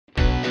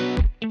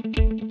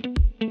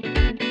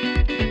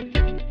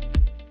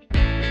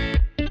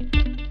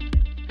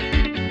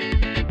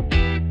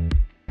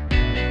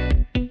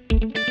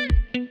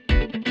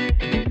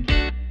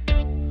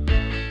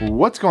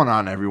What's going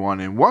on, everyone,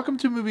 and welcome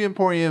to Movie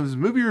Emporium's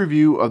movie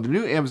review of the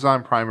new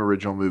Amazon Prime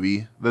original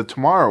movie, The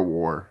Tomorrow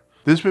War.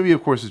 This movie,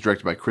 of course, is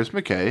directed by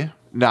McKay.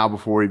 Now,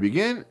 before we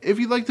begin, if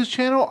you like this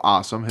channel,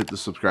 awesome, hit the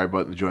subscribe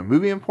button to join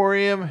Movie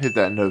Emporium, hit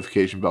that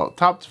notification bell at the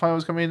top to find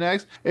what's coming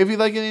next. If you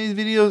like any of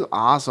these videos,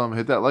 awesome,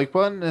 hit that like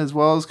button, as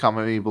well as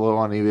comment me below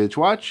on any video to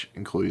watch,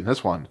 including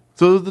this one.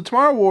 So The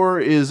Tomorrow War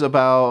is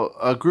about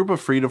a group of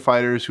freedom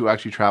fighters who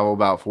actually travel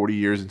about 40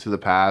 years into the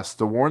past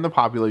to warn the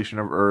population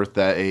of Earth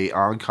that a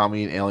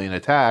oncoming alien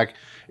attack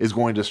is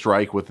going to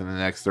strike within the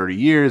next 30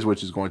 years,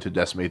 which is going to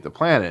decimate the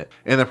planet.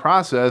 In the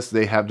process,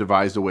 they have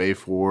devised a way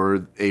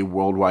for a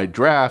worldwide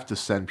draft to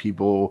send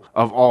people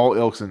of all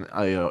ilks and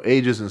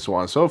ages and so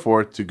on and so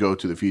forth to go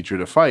to the future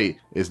to fight.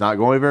 It's not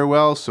going very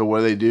well, so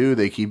what do?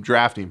 They keep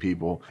drafting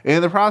people.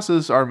 In the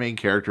process, our main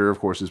character, of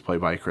course, is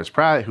played by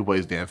Pratt, who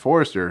plays Dan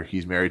Forrester.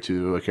 He's married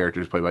to a character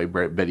who's played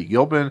by Betty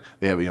Gilpin.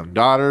 They have a young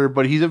daughter,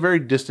 but he's a very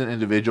distant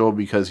individual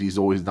because he's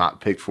always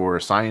not picked for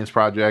a science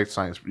project,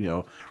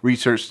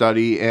 research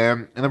study,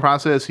 and in the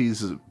process,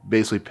 he's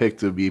basically picked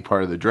to be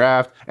part of the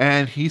draft,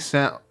 and he's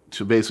sent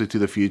to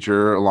the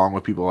future along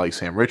with people like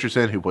Sam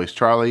Richardson, who plays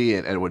Charlie,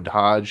 and Edwin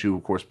Hodge, who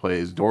of course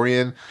plays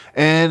Dorian.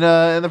 And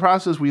in the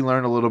process, we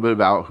learn a little bit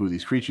about who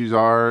these creatures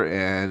are,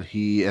 and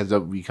he ends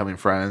up becoming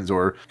friends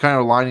or kind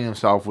of aligning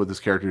himself with this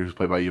character who's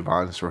played by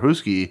Yvonne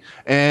Strahovski.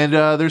 And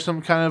there's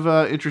some kind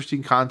of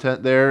interesting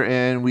content there,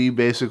 and we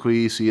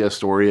basically see a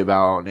story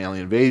about an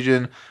alien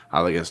invasion,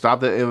 how they can stop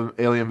the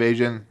alien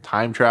invasion,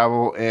 time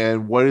travel,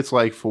 and what it's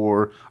like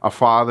for a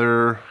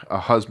father, a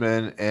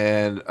husband,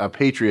 and a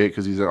patriot,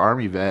 because he's an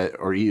army vet,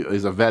 or he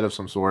is a vet of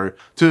some sort,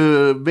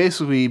 to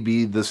basically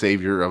be the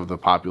savior of the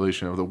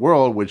population of the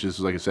world, which is,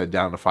 like I said,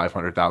 down to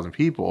 500,000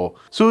 people.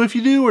 So if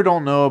you do or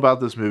don't know about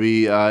this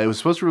movie, it was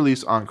supposed to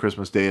release on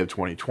Christmas Day of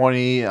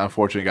 2020.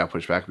 Unfortunately, it got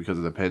pushed back because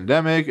of the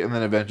pandemic, and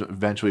then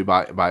eventually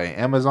by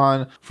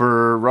Amazon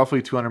for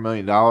roughly $200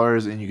 million,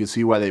 and you can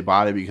see why they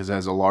bought it, because it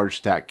has a large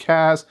stacked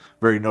cast,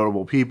 very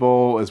notable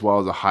people, as well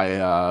as a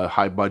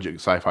high budget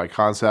sci-fi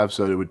concept,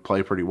 so it would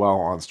play pretty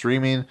well on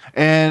streaming.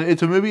 And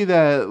it's a movie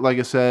that, like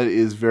I said,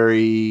 is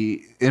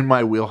very in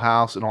my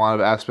wheelhouse in a lot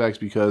of aspects,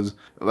 because,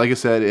 like I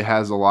said, it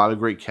has a lot of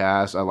great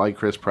cast. I like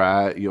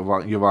Pratt.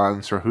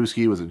 Yvonne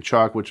Strahovski was in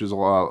Chuck, which is a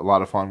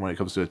lot of fun when it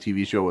comes to a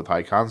TV show with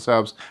high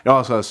concepts. It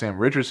also has Sam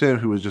Richardson,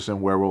 who was just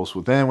in Werewolves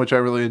Within, which I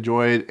really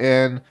enjoyed.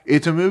 And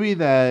it's a movie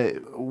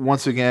that,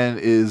 once again,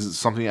 is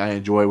something I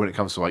enjoy when it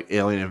comes to like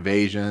alien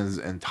invasions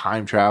and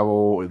time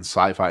travel and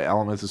sci-fi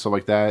elements and stuff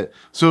like that.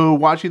 So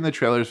watching the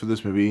trailers for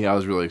this movie, I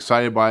was really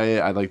excited by it.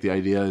 I like the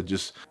idea of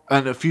just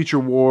a future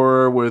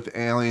war with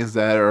aliens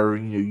that are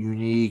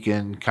unique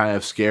and kind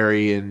of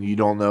scary, and you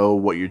don't know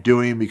what you're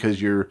doing because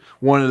you're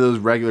one of those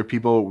regular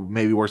people,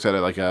 maybe works at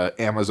like a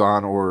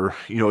Amazon or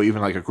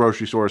even like a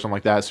grocery store or something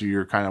like that, so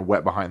you're kind of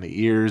wet behind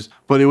the ears.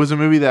 But it was a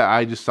movie that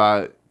I just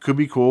thought could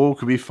be cool,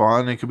 could be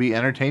fun, and could be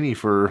entertaining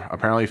for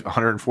apparently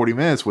 140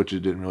 minutes, which it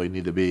didn't really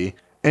need to be.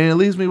 And it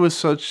leaves me with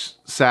such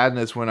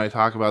sadness when I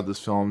talk about this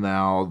film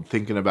now,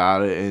 thinking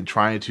about it and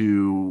trying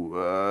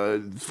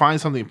to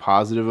find something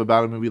positive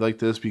about a movie like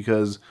this,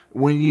 because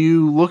when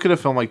you look at a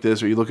film like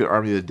this, or you look at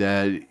Army of the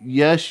Dead,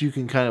 yes, you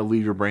can kind of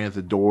leave your brain at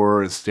the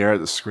door and stare at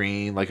the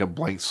screen like a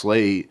blank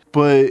slate.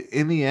 But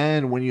in the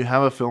end, when you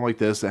have a film like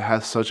this that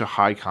has such a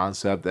high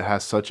concept, that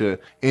has such an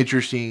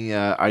interesting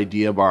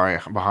idea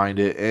behind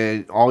it,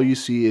 and all you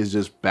see is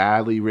just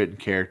badly written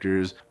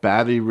characters,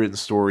 badly written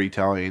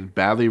storytelling,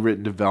 badly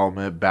written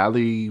development,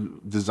 badly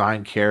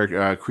designed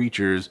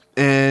creatures,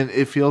 and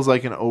it feels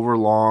like an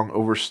overlong,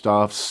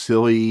 overstuffed,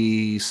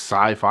 silly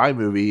sci-fi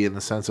movie in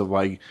the sense of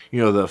the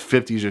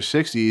 50s or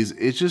 60s.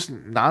 It's just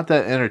not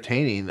that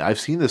entertaining. I've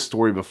seen this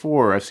story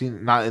before. I've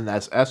seen, not in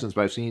that essence,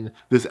 but I've seen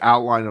this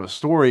outline of a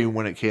story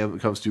when it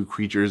comes to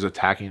creatures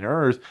attacking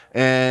Earth.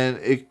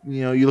 And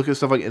you look at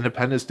stuff like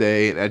Independence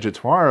Day and Edge of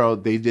Tomorrow,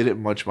 they did it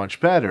much,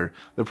 much better.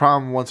 The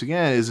problem, once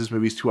again, is this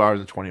movie's 2 hours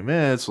and 20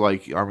 minutes,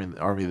 like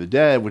Army of the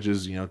Dead, which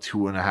is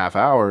 2.5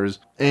 hours,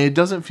 and it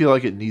doesn't feel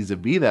like it needs to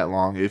be that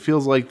long. It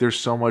feels like there's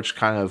so much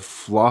kind of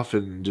fluff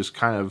and just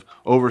kind of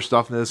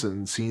overstuffedness,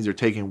 and scenes are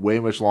taking way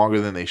much longer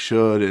than they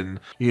should, and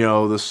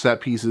the set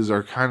pieces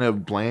are kind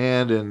of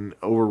bland and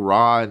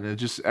overwrought,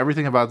 and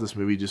everything about this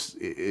movie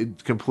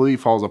it completely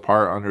falls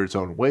apart under its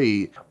own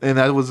weight. And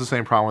that was the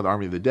same problem with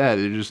Army of the Dead.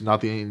 There's just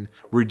nothing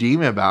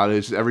redeeming about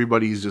it.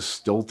 Everybody's just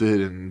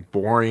stilted and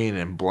boring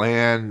and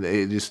bland.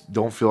 They just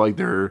don't feel like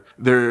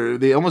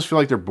they almost feel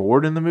like they're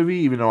bored in the movie,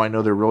 even though I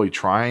know they're really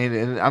trying.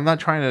 And I'm not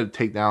trying to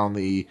take down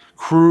the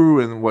crew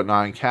and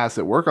whatnot and cast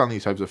that work on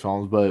these types of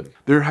films, but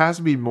there has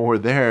to be more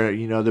there.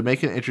 To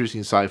make an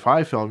interesting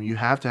sci-fi film, you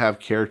have to have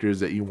characters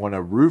that you want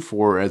to root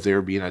for as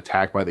they're being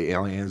attacked by the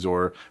aliens,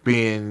 or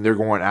they're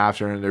going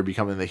after and they're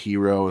becoming the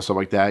hero and stuff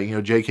like that.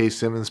 J.K.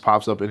 Simmons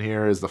pops up in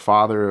here as the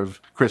father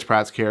of Chris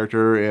Pratt's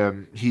character,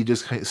 and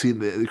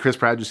Chris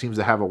Pratt just seems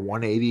to have a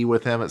 180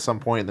 with him at some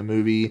point in the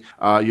movie.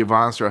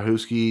 Yvonne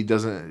Strahovski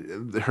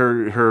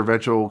her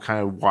eventual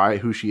kind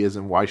of who she is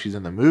and why she's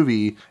in the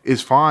movie is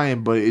is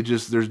fine, but it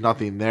just, there's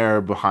nothing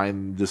there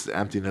behind this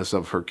emptiness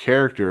of her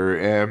character.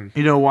 And,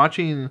 you know,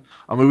 watching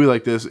a movie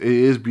like this, it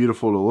is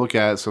beautiful to look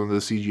at. Some of the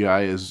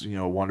CGI is, you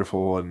know,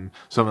 wonderful, and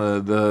some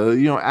of the,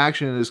 you know,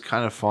 action is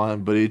kind of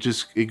fun, but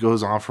it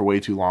goes on for way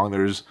too long.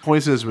 There's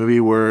points in this movie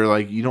where,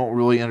 like, you don't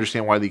really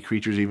understand why the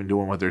creatures are even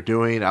doing what they're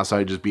doing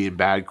outside just being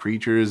bad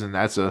creatures, and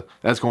that's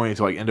going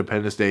into like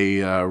Independence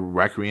Day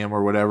Requiem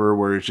or whatever,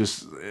 where it's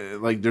just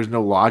like there's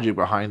no logic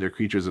behind their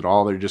creatures at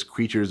all. They're just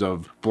creatures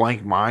of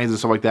blank minds and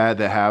stuff like that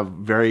have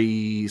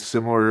very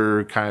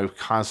similar kind of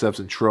concepts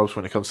and tropes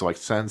when it comes to like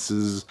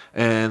senses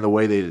and the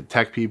way they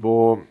detect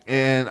people.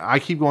 And I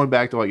keep going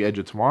back to like Edge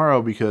of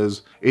Tomorrow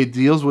because it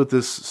deals with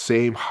this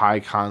same high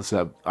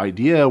concept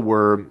idea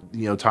where,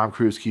 you know, Tom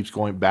Cruise keeps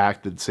going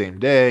back the same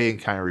day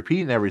and kind of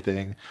repeating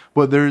everything,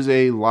 but there's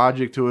a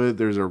logic to it,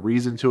 there's a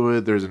reason to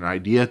it, there's an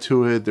idea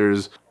to it,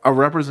 there's a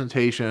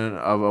representation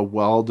of a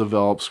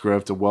well-developed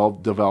script, a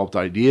well-developed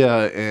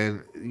idea,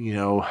 and, you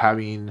know,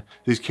 having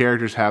these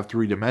characters have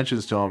 3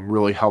 dimensions to them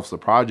really helps the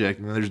project,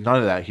 and there's none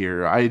of that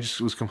here. I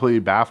just was completely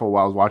baffled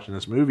while I was watching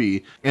this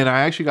movie, and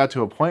I actually got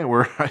to a point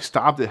where I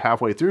stopped it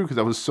halfway through because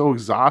I was so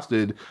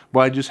exhausted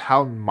by just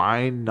how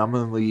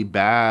mind-numbingly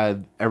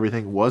bad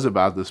everything was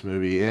about this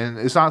movie. And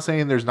it's not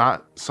saying there's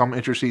not some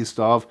interesting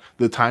stuff.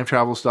 The time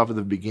travel stuff at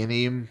the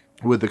beginning,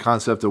 with the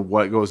concept of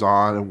what goes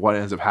on and what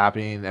ends up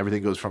happening,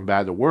 everything goes from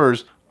bad to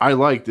worse. I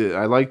liked it.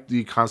 I liked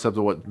the concept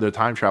of what the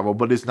time travel,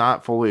 but it's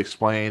not fully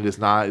explained. It's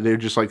not, they're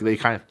just like, they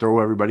kind of throw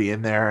everybody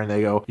in there and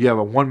they go, you have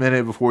a 1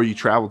 minute before you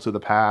travel to the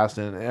past.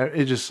 And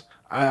it just,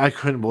 I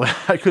couldn't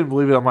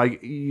believe it. I'm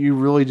like, you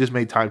really just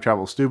made time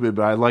travel stupid,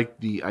 but I like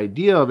the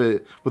idea of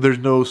it, but there's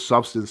no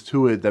substance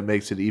to it that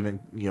makes it even,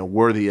 you know,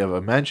 worthy of a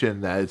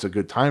mention that it's a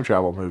good time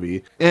travel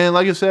movie. And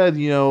like I said,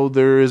 you know,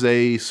 there is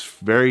a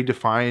very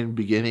defined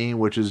beginning,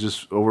 which is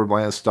just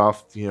overbland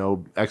stuff, you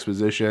know,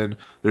 exposition.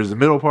 There's the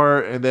middle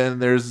part, and then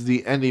there's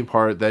the ending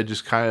part that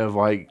just kind of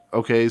like,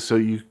 okay, so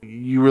you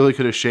really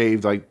could have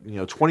shaved like, you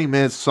know, 20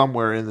 minutes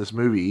somewhere in this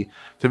movie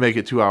to make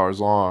it 2 hours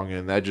long,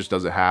 and that just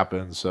doesn't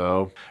happen.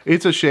 So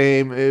it's a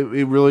shame.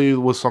 It really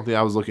was something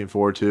I was looking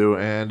forward to,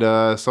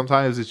 and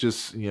sometimes it's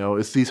just, you know,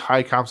 it's these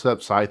high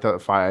concept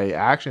sci-fi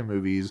action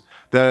movies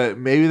that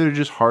maybe they're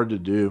just hard to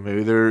do.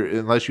 Maybe they're,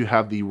 unless you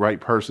have the right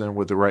person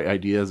with the right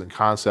ideas and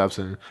concepts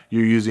and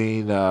you're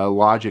using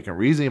logic and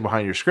reasoning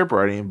behind your script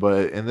writing.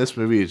 But in this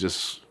movie,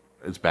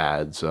 it's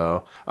bad.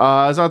 So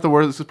it's not the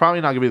worst. This is probably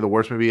not gonna be the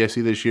worst movie I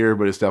see this year,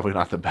 but it's definitely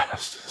not the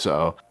best.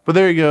 So, but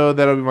there you go.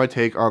 That'll be my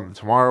take on the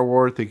Tomorrow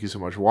War. Thank you so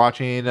much for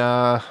watching.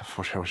 I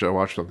wish I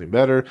watched something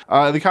better.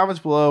 In the comments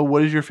below,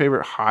 what is your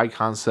favorite high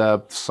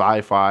concept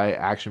sci-fi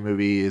action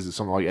movie? Is it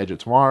something like Edge of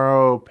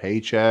Tomorrow,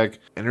 Paycheck,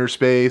 Inner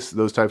Space,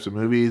 those types of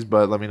movies?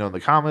 But let me know in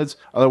the comments.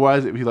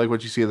 Otherwise, if you like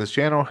what you see on this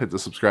channel, hit the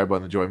subscribe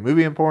button to join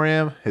Movie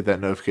Emporium. Hit that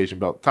notification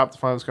bell at the top to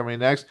find what's coming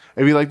next.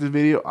 If you like this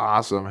video,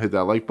 awesome. Hit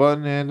that like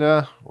button, and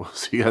we'll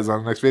see you guys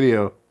on the next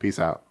video. Peace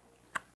out.